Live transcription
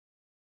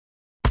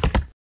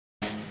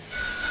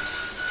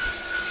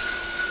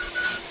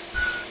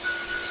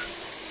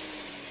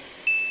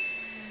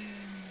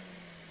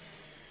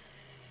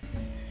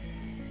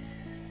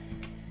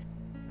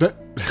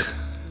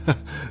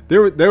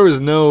There was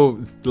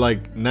no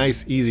like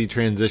nice easy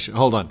transition.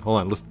 Hold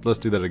on. Let's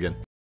do that again.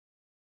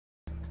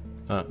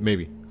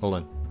 Maybe. Hold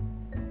on.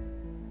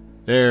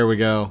 There we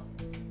go.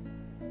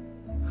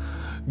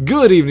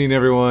 Good evening,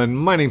 everyone.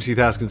 My name's Heath,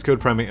 Haskins, Code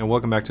Primate, and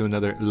welcome back to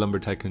another Lumber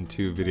Tycoon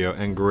 2 video.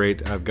 And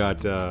great, I've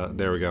got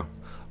there we go,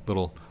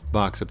 little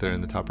box up there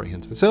in the top right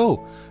hand side.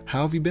 So,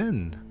 how have you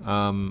been?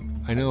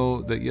 I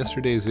know that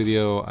yesterday's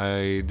video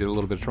I did a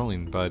little bit of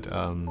trolling, but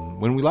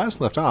when we last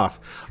left off,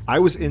 I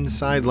was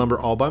inside lumber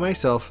all by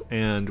myself,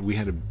 and we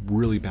had a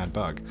really bad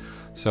bug.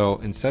 So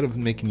instead of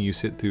making you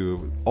sit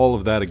through all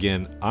of that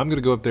again, I'm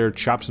gonna go up there,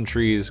 chop some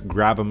trees,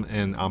 grab them,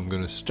 and I'm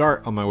gonna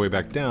start on my way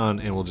back down,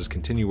 and we'll just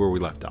continue where we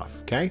left off.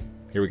 Okay,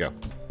 here we go.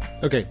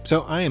 Okay,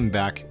 so I am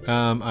back.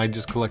 I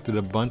just collected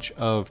a bunch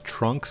of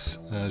trunks.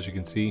 As you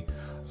can see,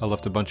 I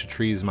left a bunch of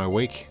trees in my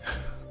wake.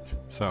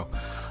 So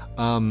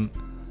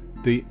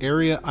the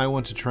area I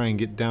want to try and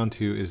get down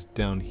to is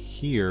down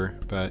here,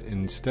 but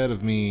instead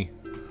of me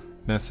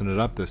messing it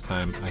up this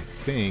time, I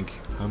think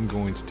I'm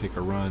going to take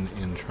a run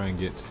and try and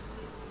get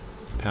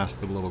past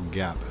the little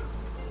gap.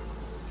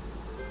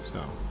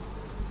 So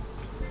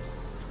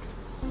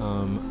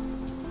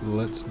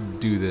let's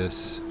do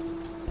this.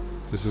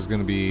 This is going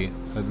to be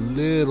a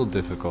little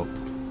difficult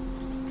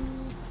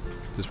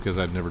just because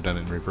I've never done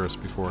it in reverse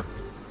before.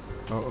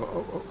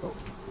 Oh.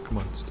 Come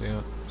on, stay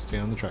on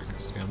the track.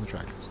 Stay on the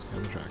track.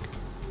 There we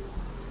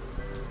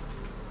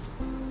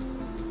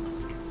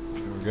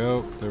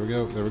go.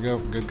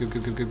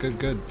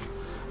 Good.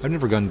 I've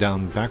never gone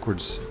down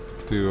backwards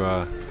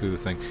through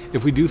this thing.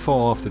 If we do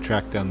fall off the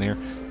track down there,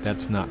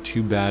 that's not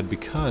too bad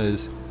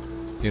because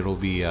it'll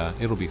be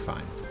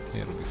fine.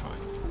 It'll be fine.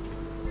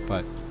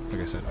 But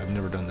like I said, I've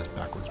never done this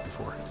backwards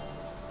before.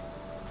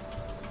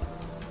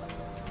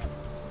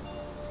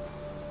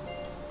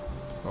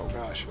 Oh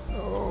gosh.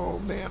 Oh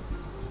man.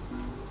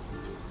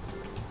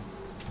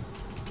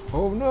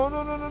 Oh no.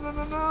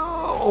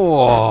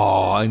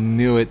 Oh, I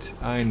knew it.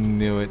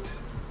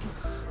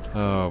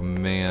 Oh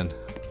man.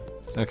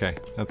 Okay,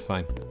 that's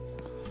fine.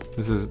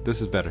 This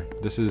is better.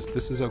 This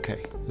is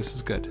okay. This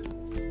is good.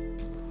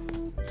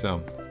 So,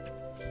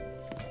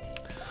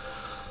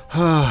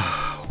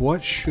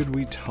 what should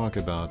we talk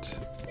about?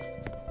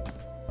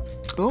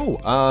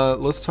 Oh,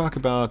 let's talk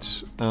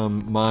about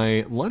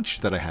my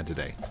lunch that I had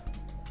today.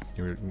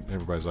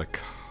 Everybody's like,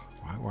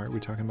 why are we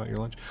talking about your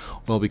lunch?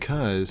 Well,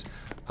 because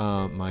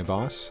my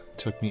boss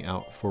took me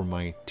out for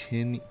my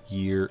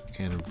 10-year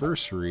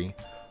anniversary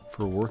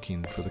for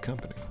working for the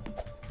company.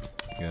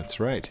 That's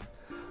right.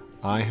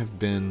 I have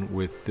been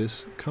with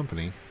this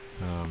company,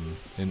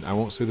 and I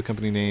won't say the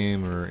company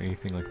name or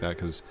anything like that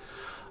because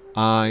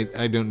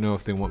I don't know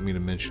if they want me to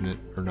mention it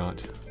or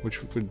not,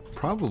 which would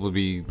probably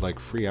be like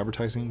free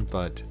advertising,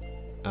 but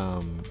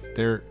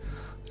they're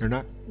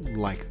not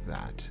like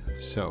that.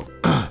 So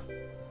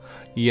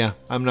yeah,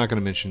 I'm not going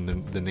to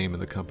mention the name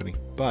of the company,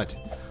 but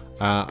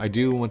I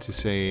do want to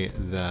say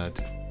that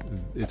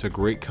it's a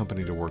great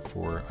company to work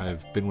for.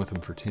 I've been with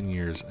them for 10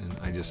 years and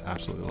I just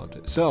absolutely loved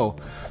it. So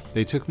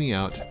they took me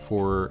out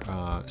for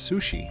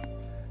sushi,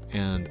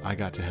 and I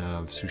got to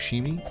have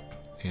sushimi,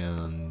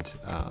 and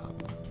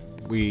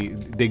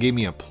they gave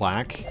me a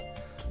plaque,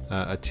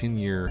 a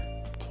 10-year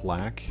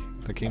plaque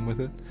that came with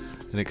it,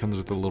 and it comes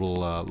with a little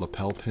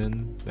lapel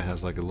pin that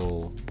has like a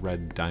little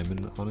red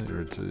diamond on it,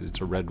 or it's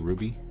a red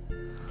ruby.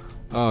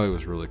 Oh, it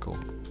was really cool.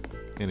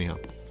 Anyhow,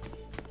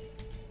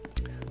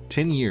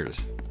 10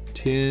 years.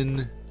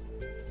 10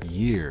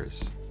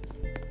 years.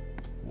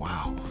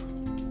 Wow.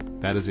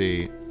 That is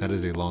a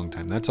long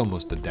time. That's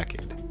almost a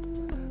decade.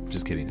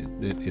 Just kidding.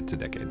 It's a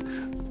decade.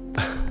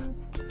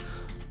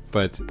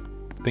 But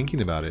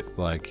thinking about it,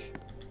 like,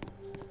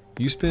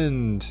 you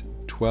spend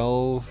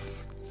 12,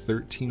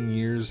 13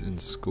 years in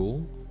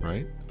school,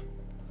 right?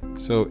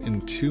 So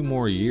in 2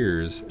 more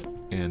years,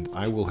 and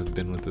I will have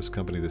been with this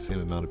company the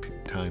same amount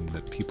of time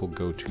that people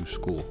go to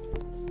school.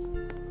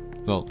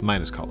 Well,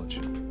 minus college.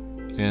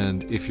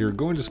 And if you're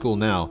going to school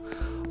now,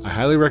 I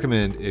highly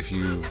recommend, if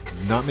you've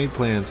not made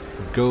plans,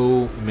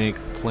 go make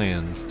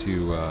plans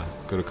to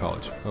go to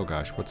college. Oh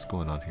gosh, what's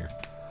going on here?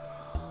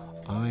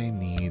 I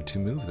need to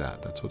move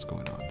that. That's what's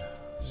going on.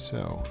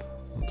 So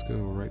let's go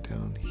right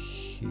down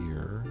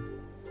here.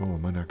 Oh,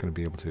 am I not going to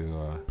be able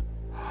to?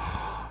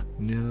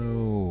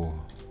 No.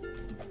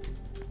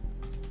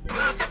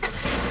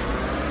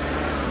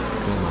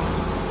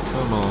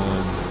 Come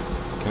on.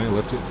 Can I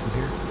lift it from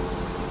here?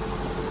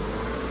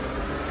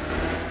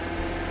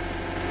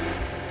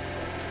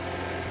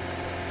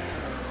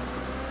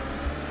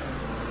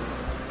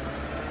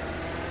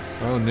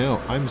 Oh no,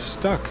 I'm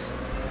stuck.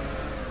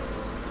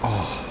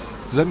 Oh,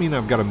 does that mean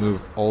I've got to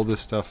move all this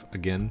stuff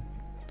again?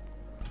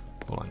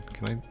 Hold on,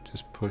 can I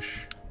just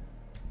push?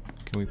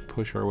 Can we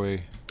push our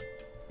way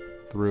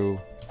through?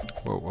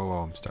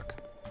 Whoa, I'm stuck.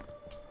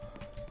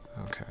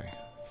 Okay.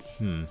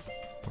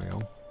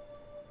 Well,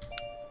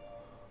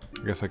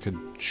 I guess I could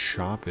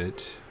chop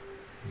it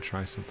and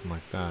try something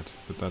like that,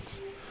 but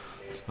that's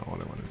not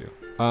what I want to do.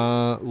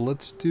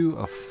 Let's do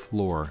a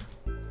floor.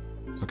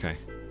 Okay.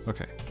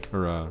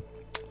 Or a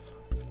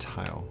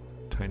tile.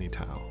 tiny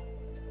tile.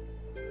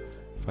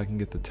 If I can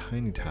get the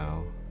tiny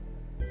tile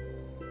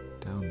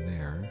down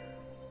there,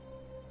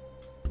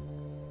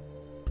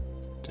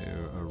 do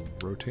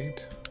a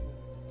rotate.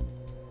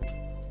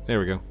 There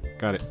we go.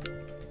 Got it.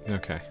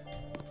 Okay.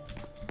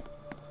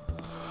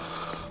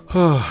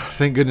 Oh,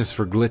 thank goodness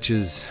for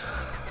glitches.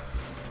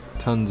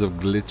 Tons of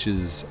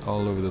glitches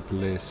all over the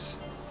place.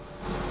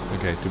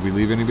 Okay, did we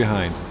leave any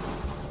behind?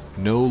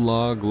 No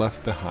log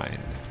left behind.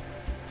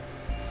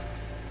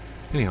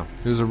 Anyhow,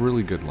 it was a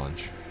really good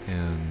lunch,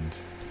 and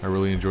I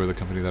really enjoy the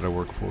company that I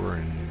work for,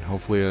 and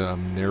hopefully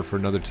I'm there for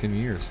another 10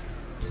 years,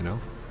 you know?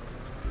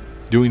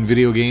 Doing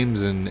video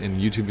games and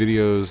YouTube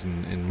videos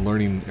and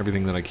learning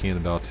everything that I can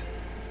about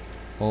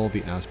all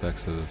the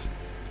aspects of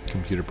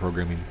computer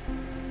programming,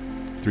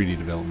 3D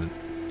development.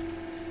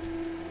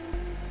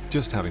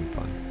 Just having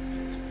fun.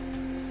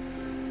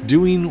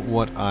 Doing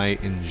what I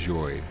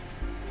enjoy,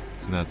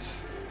 and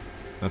that's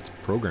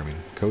programming,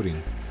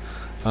 coding.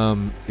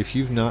 If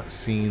you've not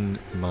seen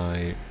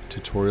my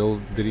tutorial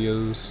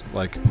videos,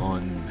 like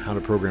on how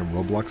to program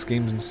Roblox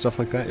games and stuff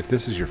like that, if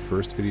this is your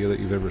first video that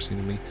you've ever seen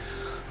of me,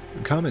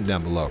 comment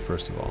down below,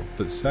 first of all.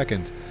 But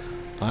second,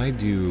 I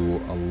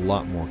do a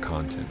lot more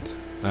content.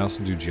 I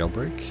also do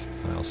jailbreak.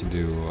 I also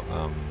do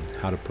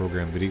how to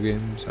program video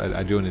games.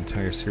 I do an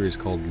entire series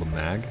called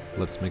Lamag,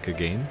 Let's Make a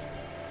Game.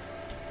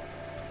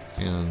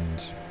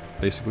 And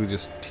basically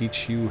just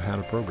teach you how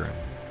to program.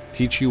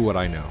 Teach you what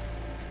I know.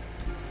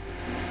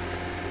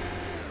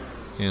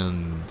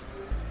 And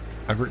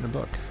I've written a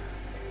book.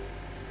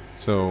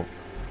 So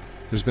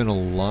there's been a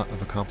lot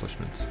of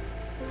accomplishments.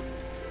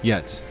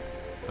 Yet,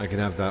 I can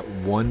have that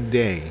one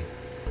day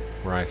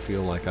where I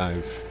feel like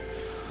I've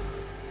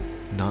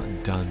not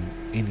done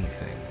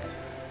anything.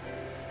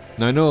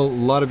 Now I know a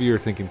lot of you are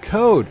thinking,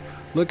 Code,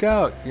 look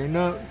out, you're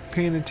not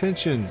paying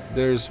attention.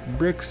 There's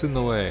bricks in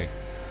the way.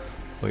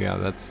 Well, yeah,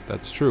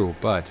 that's true,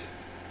 but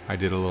I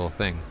did a little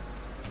thing.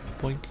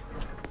 Blink.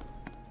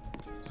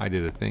 I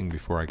did a thing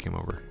before I came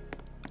over.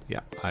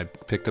 Yeah, I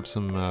picked up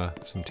some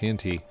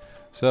TNT.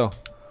 So,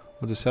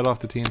 we'll just set off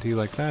the TNT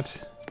like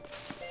that.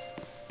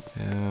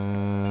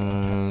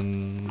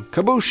 And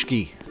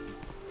kabooshki!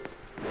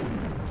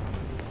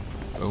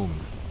 Boom.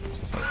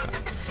 Just like that.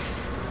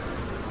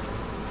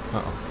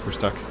 Uh-oh, we're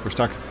stuck. We're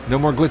stuck. No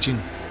more glitching.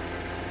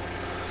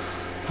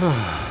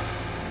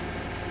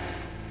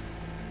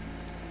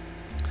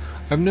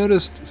 I've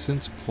noticed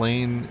since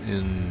playing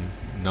in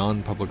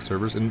non-public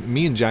servers, and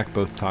me and Jack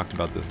both talked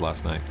about this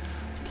last night,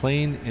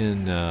 playing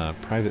in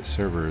private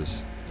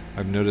servers,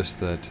 I've noticed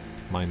that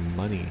my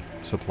money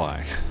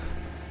supply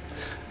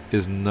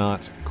is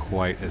not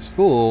quite as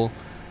full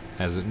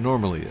as it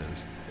normally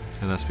is.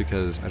 And that's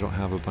because I don't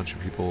have a bunch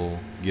of people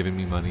giving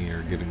me money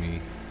or giving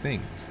me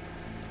things.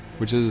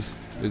 Which is,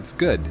 it's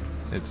good.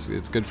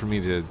 It's good for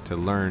me to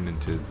learn and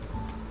to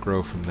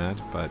grow from that,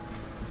 but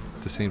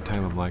at the same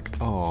time I'm like,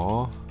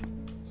 oh,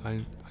 I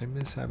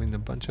miss having a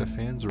bunch of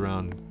fans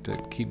around to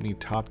keep me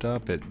topped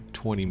up at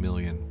 20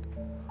 million.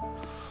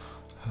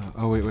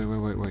 Oh, wait.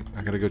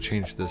 I gotta go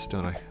change this,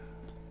 don't I?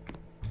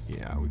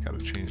 Yeah, we gotta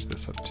change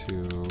this up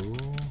to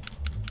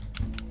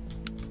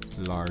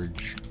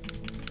large.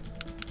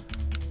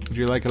 Would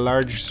you like a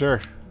large,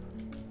 sir?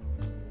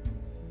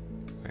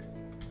 Wait,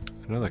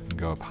 I know that can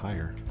go up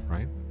higher,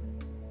 right?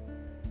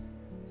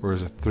 Or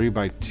is a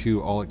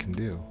 3x2 all it can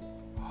do?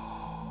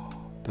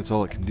 That's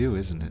all it can do,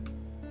 isn't it?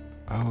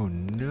 Oh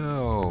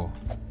no!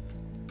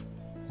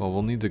 Well,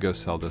 we'll need to go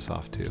sell this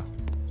off too.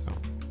 So,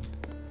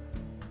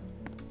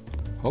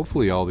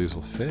 hopefully all these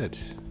will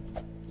fit.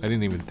 I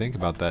didn't even think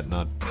about that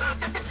not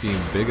being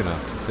big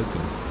enough to fit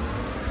them.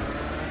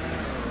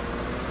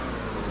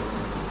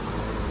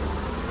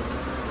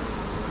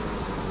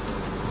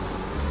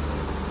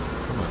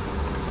 Come on.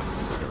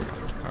 There we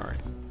go.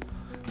 Alright.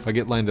 If I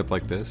get lined up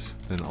like this,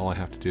 then all I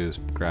have to do is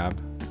grab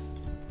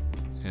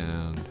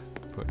and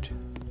put.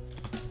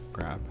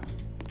 Grab.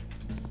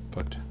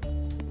 Put.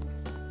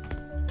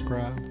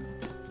 Grab.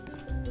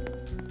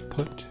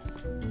 Put.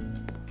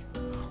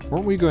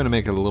 Weren't we going to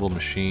make a little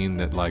machine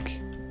that, like,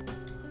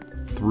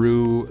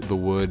 threw the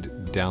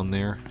wood down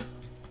there?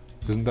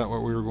 Isn't that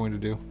what we were going to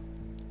do?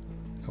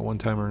 At one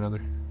time or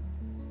another?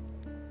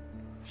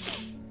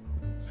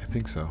 I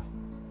think so.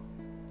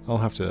 I'll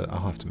have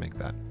to make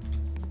that.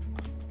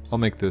 I'll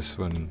make this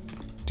one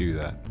do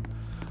that.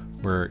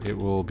 Where it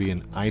will be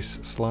an ice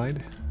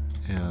slide.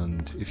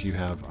 And if you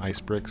have ice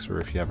bricks or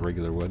if you have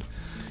regular wood,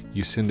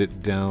 you send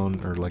it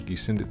down, or like you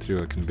send it through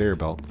a conveyor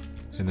belt,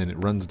 and then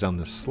it runs down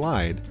this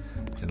slide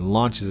and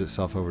launches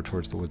itself over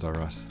towards the Woods R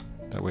Us.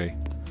 That way,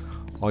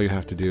 all you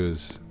have to do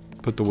is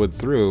put the wood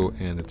through,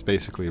 and it's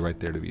basically right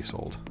there to be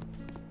sold.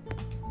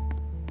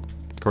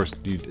 Of course,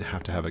 you'd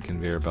have to have a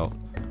conveyor belt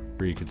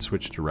where you could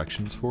switch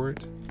directions for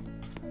it,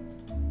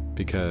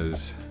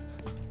 because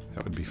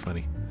that would be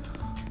funny.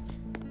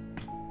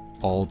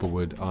 All the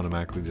wood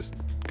automatically just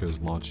goes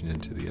launching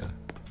into the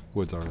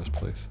Woods R Us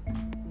place.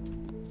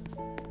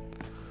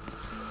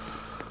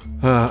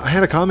 I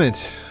had a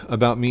comment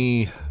about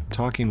me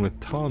talking with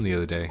Tom the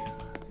other day,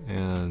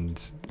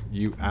 and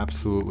you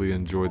absolutely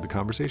enjoyed the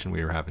conversation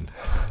we were having.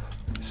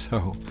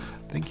 So,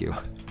 thank you.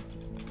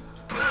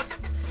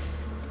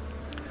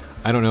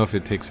 I don't know if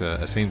it takes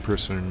a sane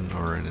person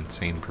or an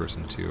insane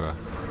person to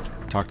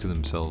talk to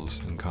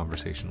themselves in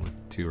conversation with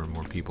 2 or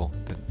more people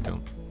that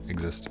don't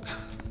exist.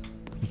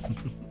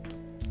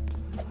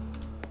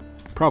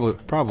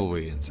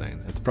 Probably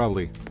insane. It's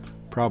probably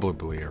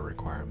a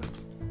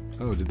requirement.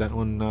 Oh, did that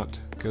one not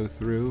go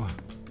through?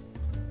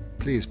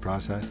 Please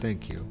process.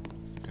 Thank you.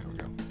 There we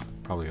go.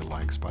 Probably a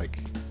lag spike.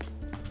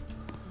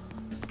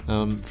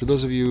 For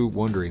those of you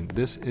wondering,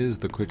 this is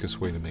the quickest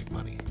way to make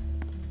money.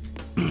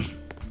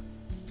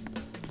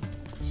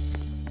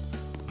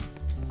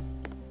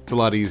 It's a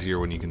lot easier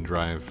when you can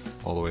drive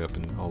all the way up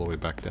and all the way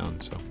back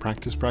down. So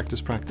practice, practice,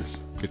 practice.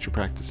 Get your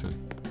practice in.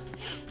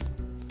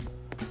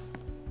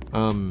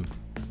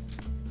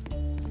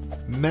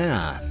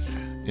 Math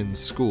in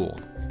school.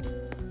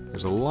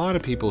 There's a lot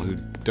of people who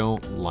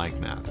don't like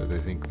math, or they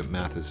think that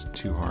math is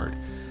too hard,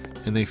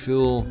 and they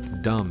feel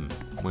dumb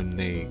when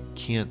they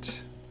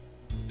can't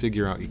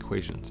figure out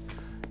equations.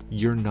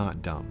 You're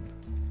not dumb,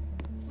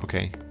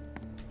 okay?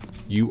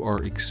 You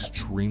are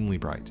extremely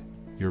bright.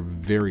 You're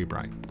very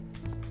bright.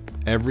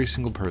 Every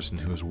single person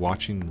who is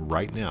watching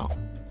right now,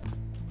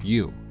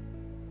 you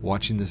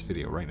watching this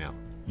video right now,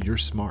 you're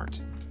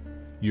smart.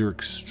 You're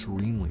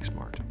extremely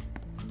smart.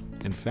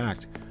 In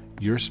fact,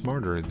 you're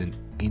smarter than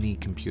any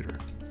computer.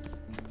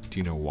 Do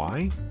you know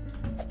why?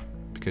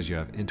 Because you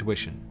have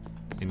intuition,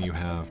 and you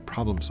have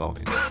problem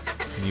solving,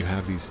 and you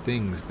have these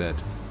things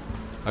that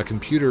a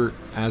computer,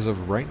 as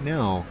of right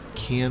now,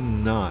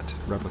 cannot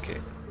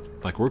replicate.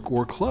 Like,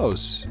 we're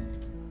close,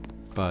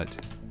 but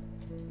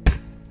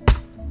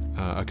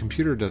a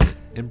computer doesn't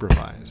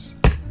improvise.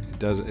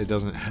 It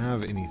doesn't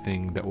have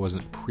anything that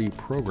wasn't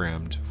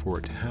pre-programmed for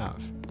it to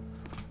have.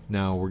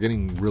 Now, we're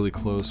getting really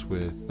close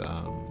with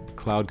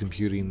cloud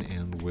computing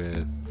and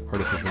with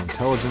artificial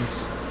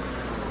intelligence.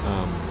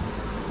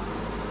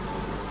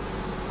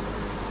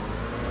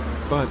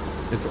 But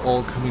it's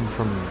all coming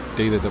from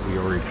data that we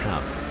already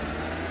have.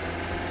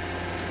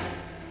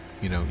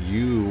 You know,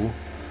 you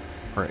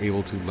are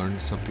able to learn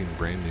something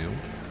brand new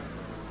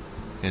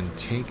and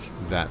take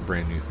that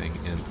brand new thing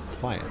and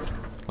apply it.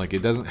 Like,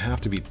 it doesn't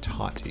have to be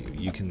taught to you.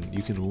 You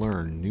can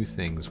learn new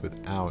things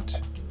without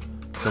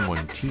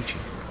someone teaching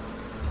you.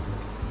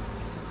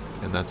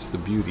 And that's the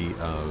beauty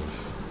of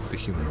the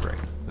human brain.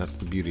 That's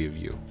the beauty of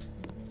you.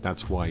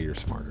 That's why you're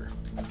smarter.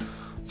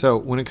 So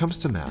when it comes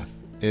to math,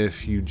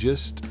 if you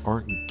just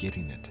aren't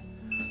getting it,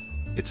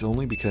 it's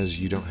only because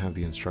you don't have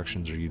the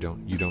instructions, or you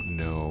don't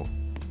know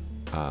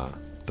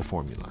the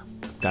formula.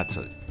 That's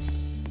it.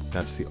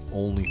 That's the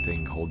only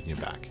thing holding you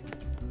back.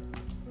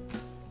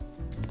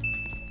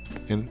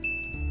 And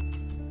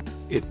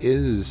it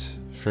is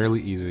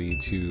fairly easy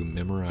to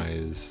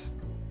memorize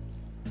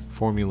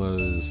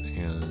formulas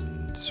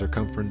and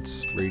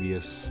circumference,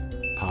 radius,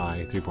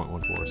 pi,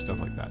 3.14, stuff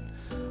like that.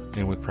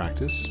 And with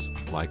practice,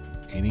 like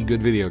any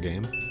good video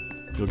game,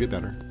 you'll get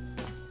better.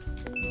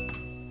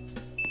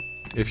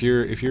 If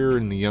you're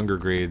in the younger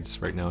grades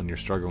right now and you're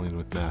struggling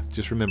with math,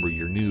 just remember,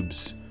 you're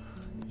noobs.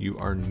 You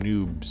are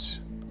noobs.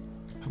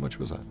 How much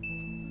was that?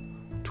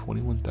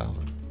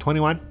 21,000.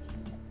 21?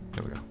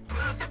 There we go.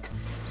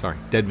 Sorry,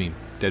 dead meme.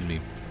 Dead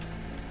meme.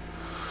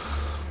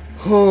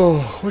 Oh,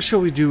 what shall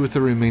we do with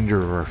the remainder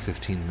of our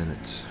 15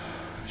 minutes?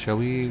 Shall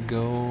we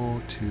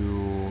go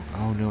to...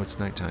 Oh no, it's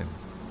nighttime.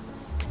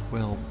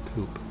 Well,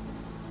 poop.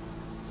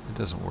 It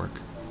doesn't work.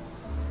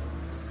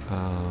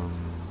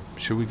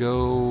 Should we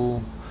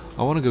go...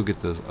 I want to go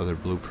get those other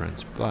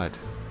blueprints, but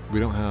we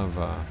don't have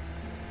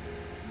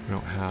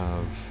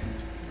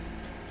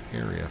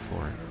area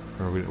for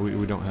it. Or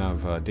we don't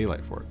have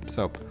daylight for it.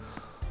 So,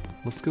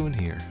 let's go in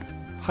here.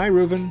 Hi,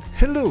 Reuven.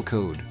 Hello,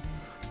 Code.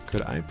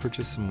 Could I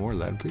purchase some more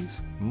land,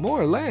 please?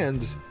 More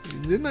land?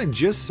 Didn't I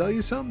just sell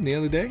you some the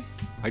other day?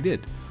 I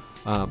did.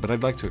 But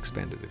I'd like to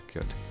expand it if you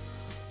could.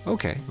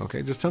 Okay,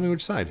 okay. Just tell me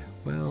which side.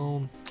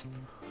 Well,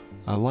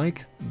 I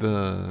like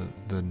the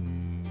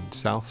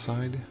south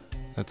side.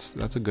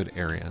 That's a good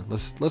area.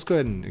 Let's go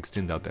ahead and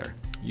extend out there.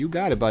 You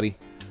got it, buddy.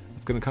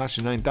 It's gonna cost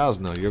you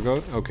 9,000 though. You're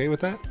okay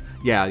with that?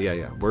 Yeah.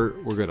 We're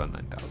good on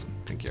 9,000.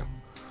 Thank you.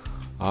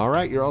 All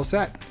right, you're all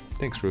set.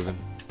 Thanks, Reuven.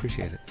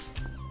 Appreciate it.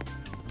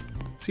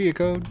 See you,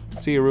 Code.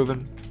 See you,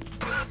 Reuven.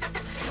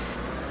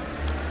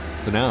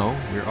 So now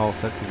we're all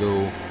set to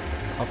go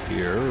up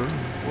here.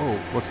 Whoa,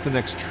 what's the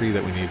next tree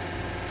that we need?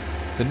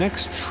 The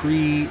next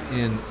tree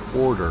in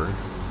order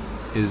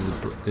is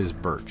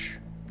birch.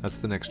 That's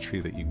the next tree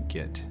that you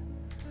get.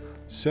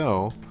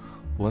 So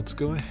let's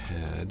go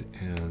ahead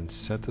and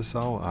set this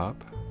all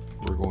up.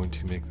 We're going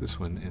to make this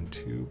one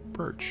into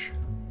birch.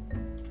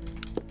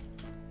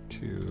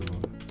 2,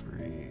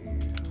 3,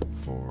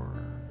 4,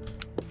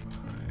 5,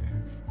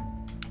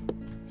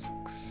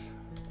 6,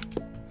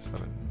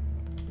 7,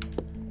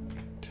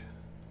 8,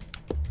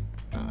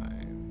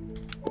 9,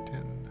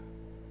 10,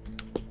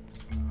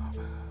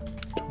 11,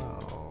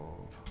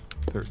 12,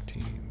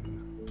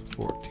 13,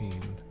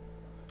 14,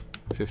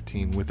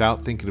 15.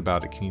 Without thinking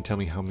about it, can you tell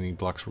me how many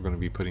blocks we're going to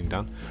be putting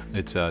down?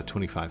 It's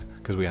 25,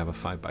 because we have a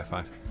 5 by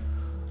 5.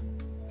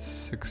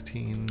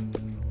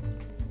 16,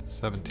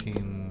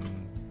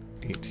 17,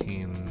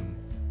 18,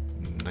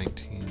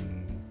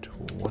 19,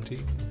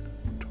 20,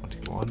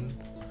 21,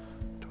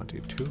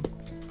 22,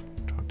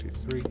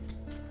 23,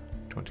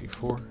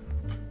 24,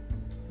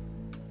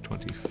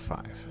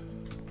 25.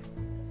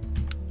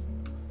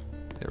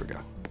 There we go.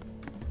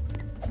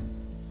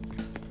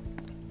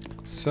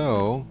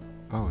 So,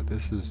 oh,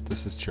 this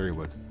is cherry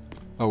wood.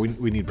 Oh,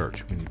 we need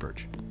birch. We need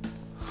birch.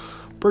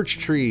 Birch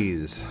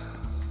trees.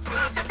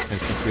 And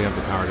since we have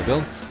the power to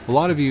build, a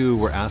lot of you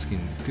were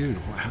asking, dude,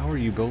 how are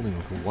you building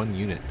with one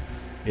unit?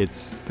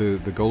 It's the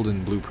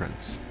golden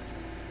blueprints.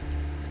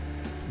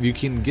 You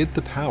can get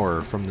the power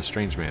from the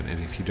Strange Man,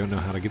 and if you don't know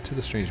how to get to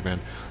the Strange Man,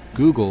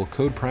 Google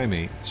Code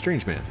Primate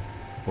Strange Man,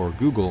 or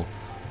Google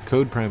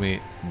Code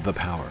Primate the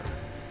Power.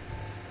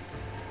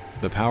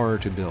 The power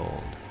to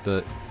build,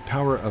 the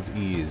power of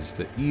ease,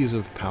 the ease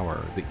of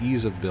power, the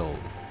ease of build.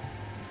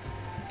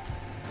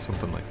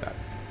 Something like that.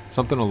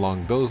 Something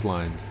along those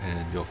lines,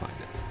 and you'll find it.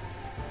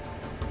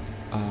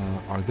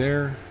 Are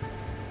there...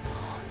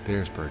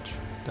 There's birch.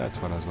 That's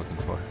what I was looking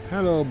for.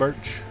 Hello,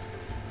 birch.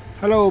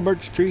 Hello,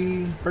 birch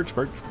tree. Birch,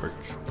 birch, birch.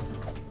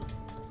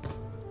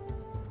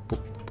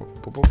 Boop,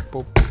 boop, boop,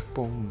 boop, boop,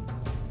 boom.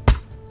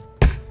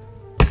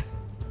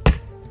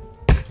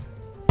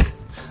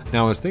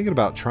 Now, I was thinking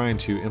about trying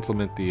to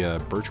implement the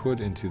birchwood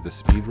into the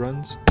speed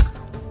runs,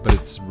 but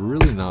it's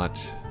really not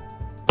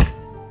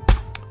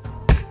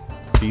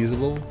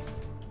feasible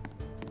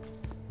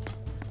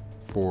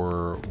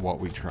for what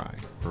we try,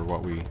 or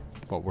what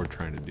we're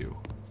trying to do.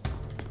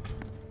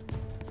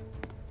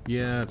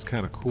 Yeah, it's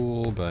kind of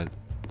cool, but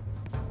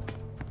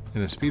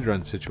in a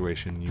speedrun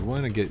situation, you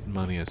want to get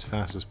money as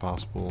fast as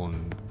possible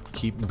and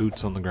keep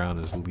boots on the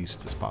ground as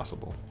least as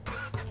possible.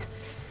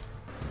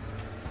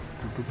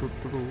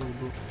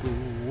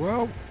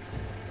 Whoa!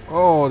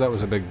 Oh, that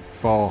was a big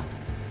fall.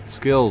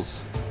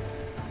 Skills.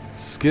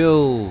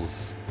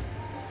 Skills.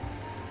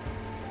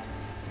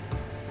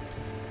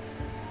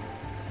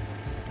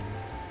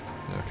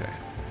 Okay.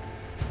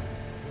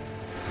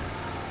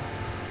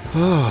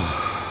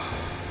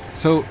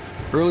 So,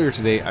 earlier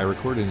today I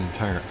recorded an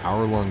entire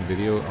hour-long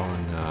video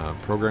on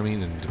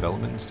programming and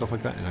development and stuff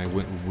like that, and I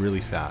went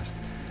really fast.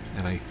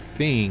 And I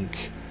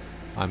think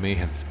I may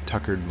have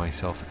tuckered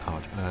myself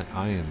out.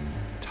 I am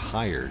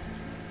tired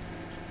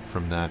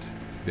from that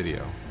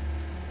video,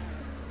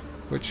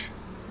 which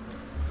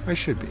I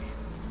should be,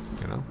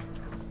 you know.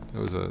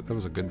 That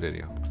was a good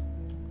video.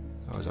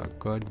 That was a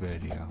good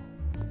video.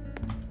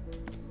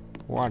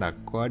 What a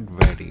good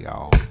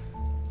video.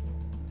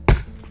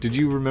 Did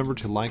you remember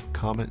to like,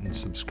 comment, and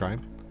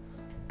subscribe?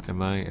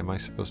 Am I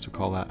supposed to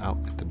call that out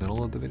at the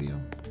middle of the video?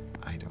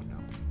 I don't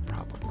know.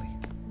 Probably.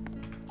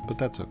 But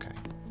that's okay.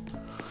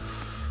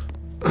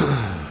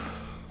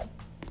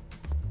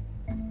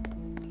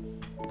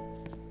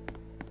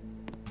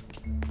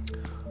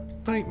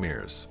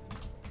 Nightmares.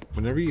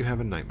 Whenever you have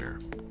a nightmare,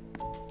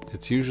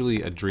 it's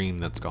usually a dream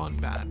that's gone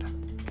bad.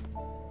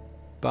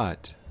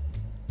 But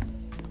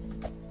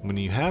when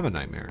you have a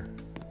nightmare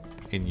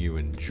and you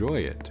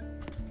enjoy it,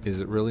 is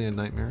it really a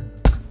nightmare?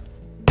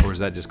 Or is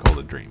that just called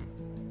a dream?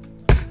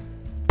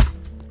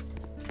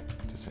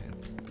 Just saying.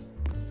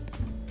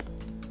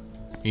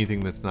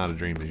 Anything that's not a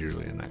dream is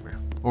usually a nightmare.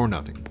 Or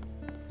nothing.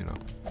 You know.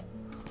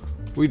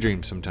 We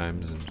dream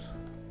sometimes, and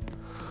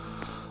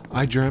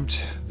I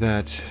dreamt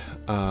that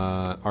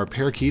our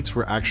parakeets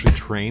were actually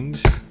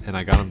trained, and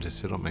I got them to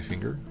sit on my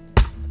finger.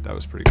 That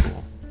was pretty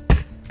cool.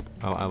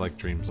 I like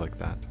dreams like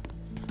that.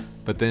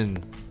 But then,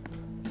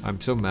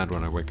 I'm so mad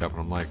when I wake up and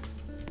I'm like,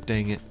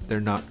 dang it,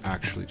 they're not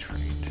actually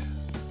trained.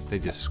 They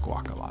just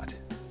squawk a lot.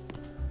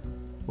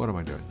 What am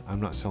I doing? I'm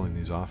not selling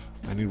these off.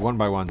 I need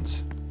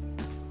 1x1s.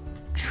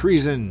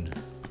 Treason!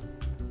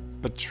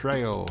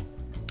 Betrayal!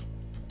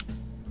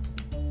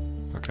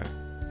 Okay.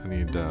 I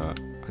need a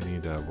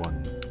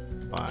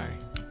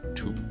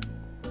 1x2.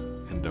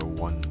 And a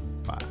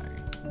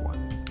 1x1.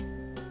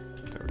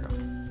 There we go.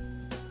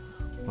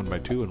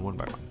 1x2 and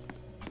 1x1.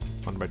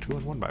 1x2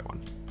 and 1x1.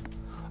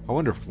 I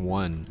wonder if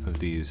one of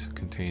these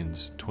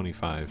contains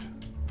 25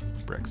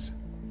 bricks.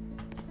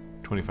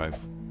 25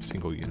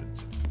 single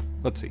units.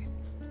 Let's see.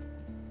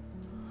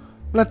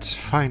 Let's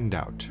find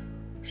out,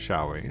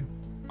 shall we?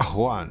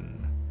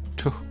 1,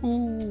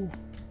 2,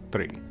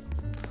 3.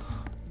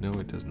 No,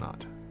 it does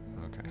not.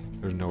 Okay.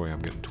 There's no way I'm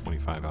getting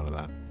 25 out of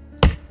that.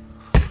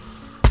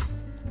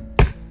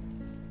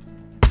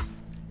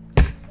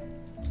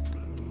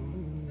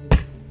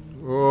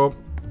 Oh,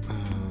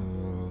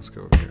 let's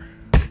go over here.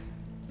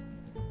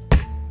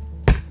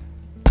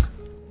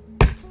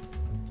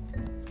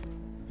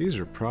 These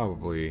are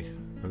probably...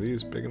 Are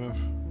these big enough?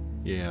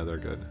 Yeah, they're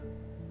good.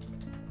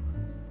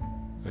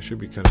 I should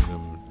be cutting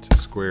them to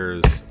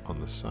squares on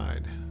the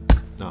side,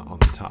 not on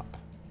the top.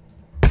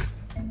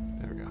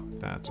 There we go.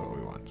 That's what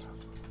we want.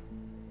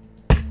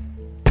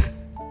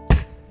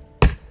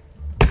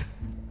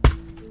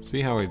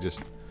 See how it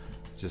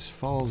just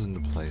falls into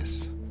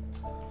place.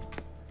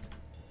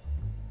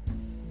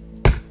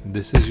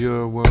 This is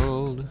your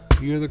world,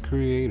 you're the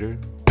creator.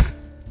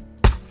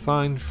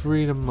 Find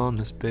freedom on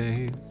this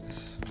base.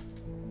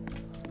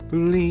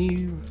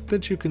 Believe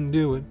that you can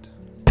do it,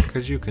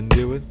 'cause you can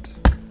do it.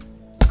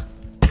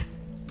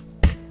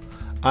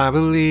 I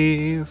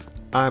believe,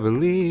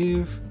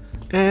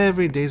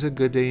 every day's a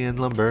good day in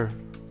lumber.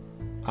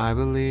 I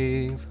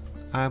believe,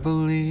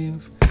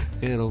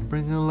 it'll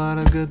bring a lot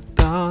of good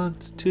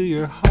thoughts to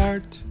your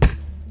heart.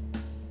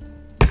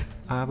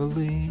 I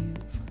believe,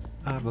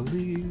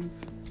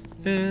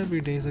 every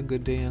day's a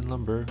good day in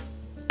lumber.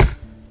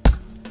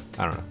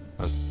 I don't know,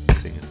 I was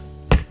singing.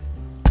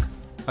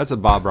 That's a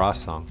Bob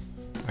Ross song.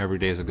 Every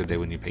day is a good day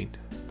when you paint.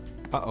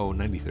 Uh-oh,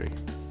 93.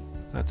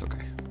 That's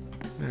okay.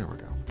 There we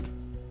go.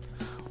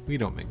 We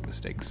don't make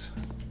mistakes.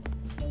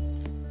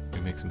 We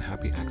make some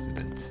happy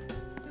accidents.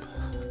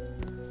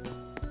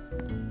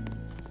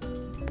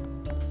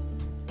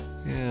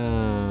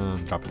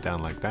 And drop it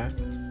down like that.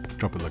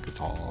 Drop it like it's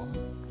hot.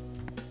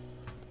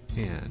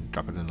 And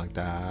drop it in like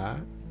that.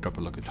 Drop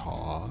it like it's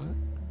hot.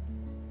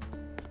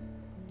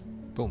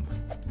 Boom.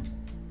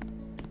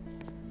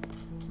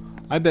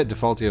 I bet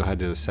Defaultio had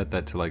to set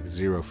that to like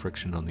 0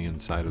 friction on the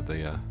inside of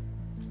the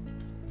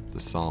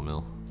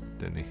sawmill,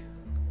 didn't he?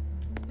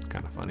 It's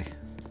kind of funny.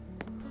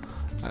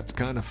 That's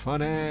kind of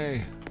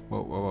funny.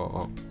 Whoa, whoa, whoa,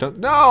 whoa. Don't,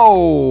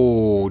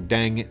 no!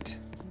 Dang it.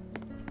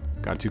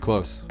 Got too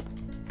close.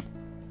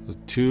 It was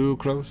too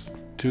close,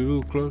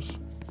 too close,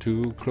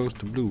 too close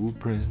to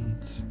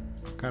blueprints.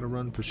 Gotta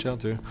run for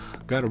shelter.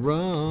 Gotta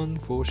run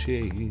for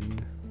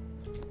shade.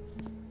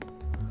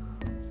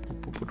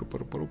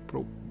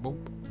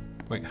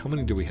 Wait, how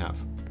many do we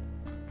have?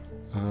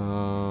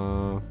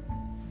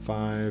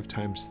 5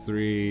 times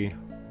 3,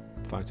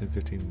 5, 10,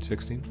 15,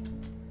 16.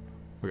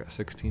 We got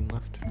 16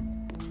 left.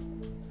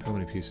 How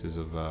many pieces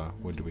of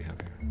wood do we have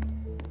here?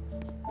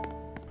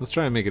 Let's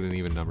try and make it an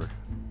even number.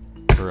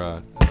 Or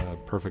a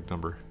perfect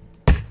number.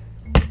 There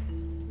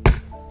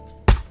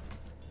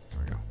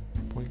we go.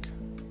 Boink.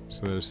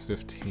 So there's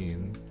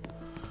 15.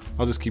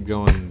 I'll just keep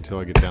going until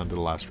I get down to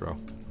the last row.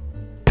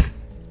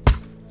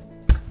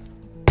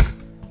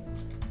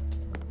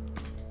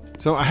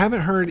 So I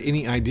haven't heard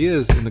any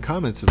ideas in the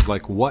comments of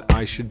like what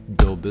I should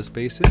build this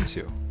base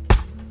into.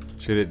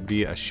 Should it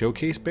be a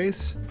showcase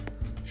base?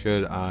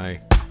 Should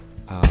I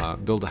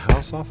build a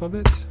house off of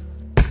it?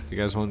 You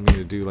guys want me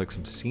to do like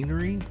some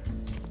scenery?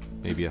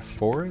 Maybe a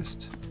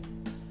forest?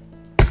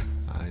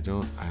 I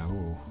don't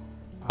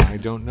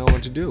know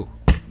what to do.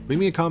 Leave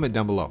me a comment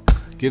down below.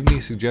 Give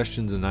me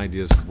suggestions and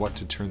ideas of what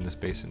to turn this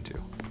base into.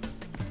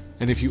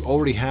 And if you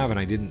already have and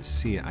I didn't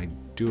see it, I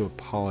do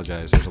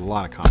apologize. There's a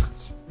lot of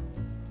comments.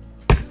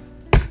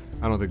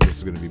 I don't think this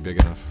is going to be big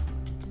enough.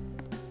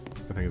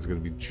 I think it's going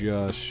to be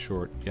just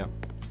short. Yep.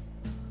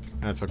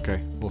 That's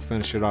okay. We'll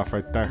finish it off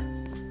right there.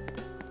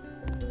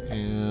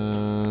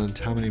 And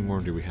how many more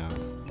do we have?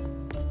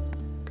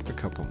 Got a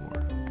couple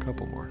more. A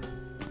couple more.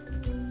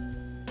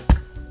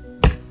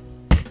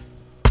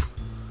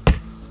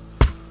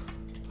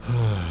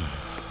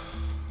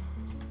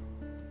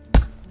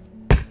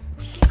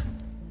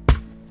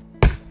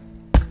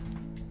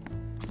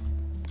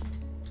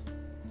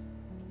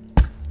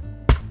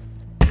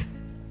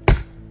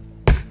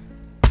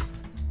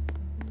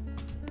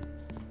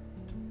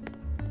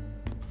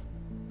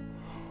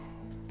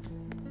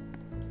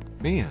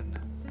 Man,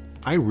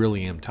 I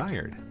really am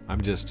tired. I'm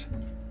just,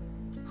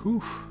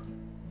 whew.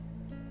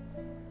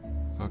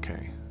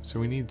 Okay, so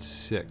we need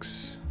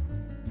 6.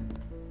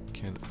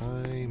 Can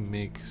I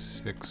make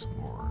 6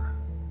 more?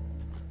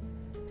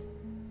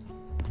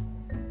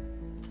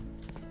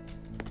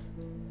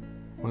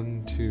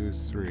 One, 2,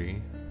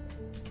 3,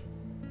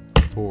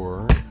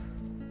 4,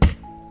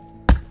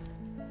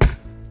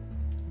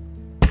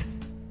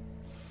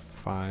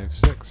 5,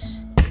 6.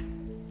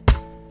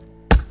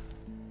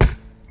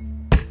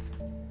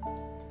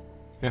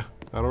 Yeah,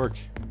 that'll work.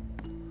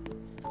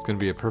 It's going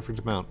to be a perfect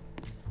amount.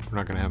 We're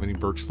not going to have any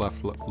birch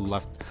left.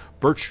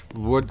 Birch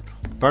wood.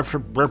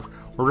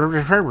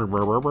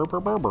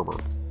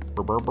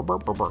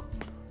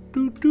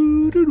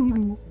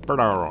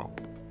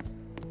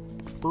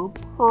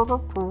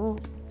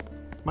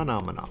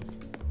 Mana.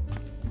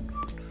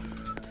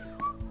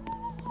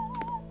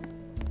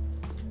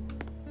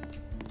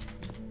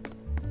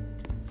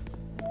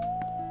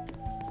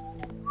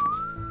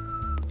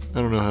 I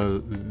don't know how...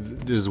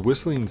 Does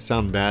whistling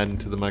sound bad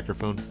into the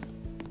microphone?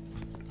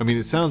 I mean,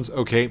 it sounds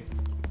okay.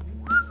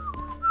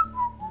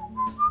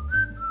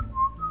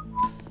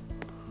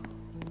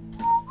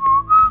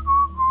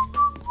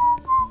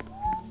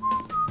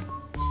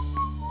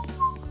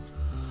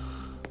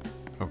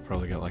 I've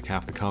probably got like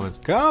half the comments.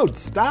 Code,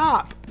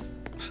 stop!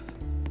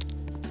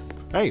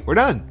 Hey, we're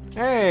done!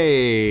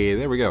 Hey,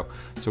 there we go.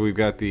 So we've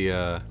got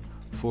the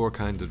 4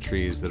 kinds of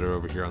trees that are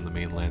over here on the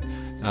mainland.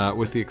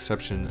 With the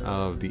exception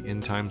of the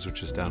end times,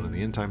 which is down in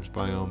the end times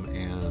biome,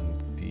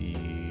 and the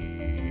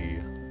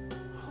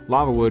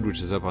lava wood,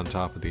 which is up on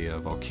top of the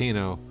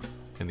volcano,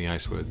 and the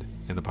ice wood,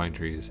 and the pine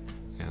trees,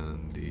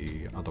 and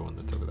the other one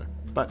that's over there.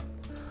 But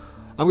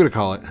I'm gonna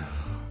call it.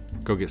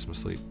 Go get some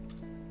sleep.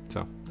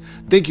 So,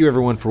 thank you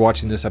everyone for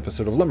watching this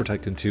episode of Lumber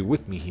Tycoon 2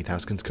 with me, Heath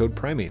Haskins, code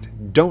Primate.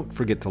 Don't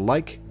forget to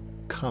like,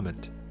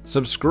 comment,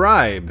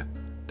 subscribe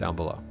down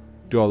below.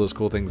 Do all those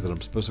cool things that I'm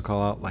supposed to call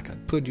out like a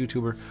good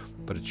YouTuber,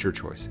 but it's your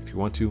choice. If you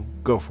want to,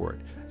 go for it.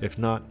 If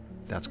not,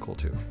 that's cool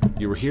too.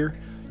 You were here,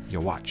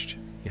 you watched,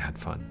 you had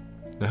fun.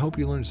 And I hope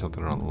you learned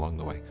something along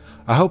the way.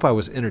 I hope I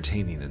was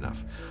entertaining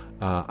enough.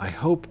 I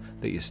hope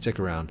that you stick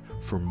around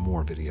for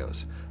more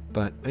videos.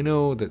 But I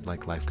know that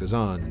like life goes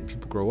on and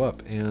people grow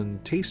up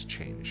and tastes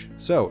change.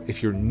 So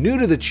if you're new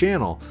to the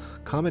channel,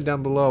 comment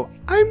down below,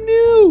 I'm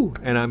new!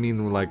 And I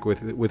mean like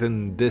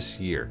within this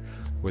year,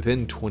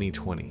 within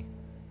 2020.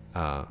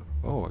 I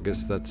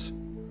guess that's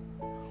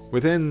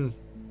within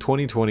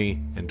 2020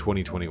 and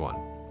 2021.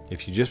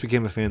 If you just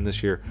became a fan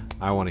this year,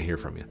 I want to hear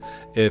from you.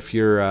 If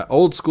you're an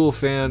old school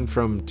fan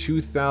from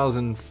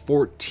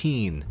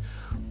 2014,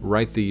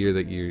 right the year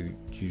that you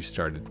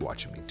started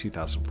watching me,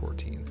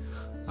 2014.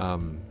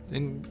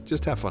 And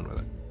just have fun with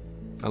it.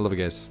 I love you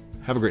guys.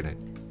 Have a great night.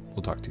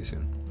 We'll talk to you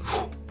soon.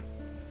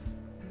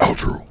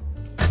 Outro.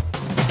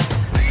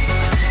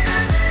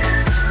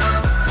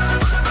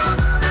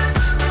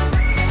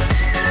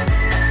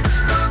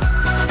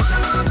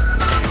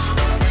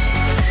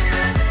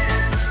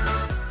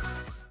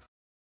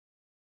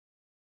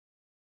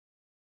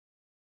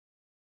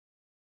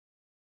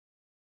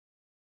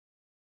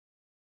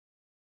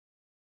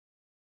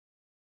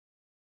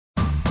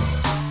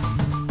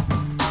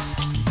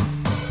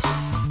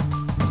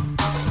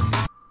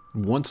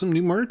 Want some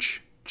new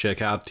merch?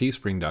 Check out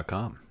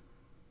teespring.com.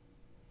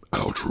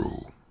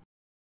 Outro.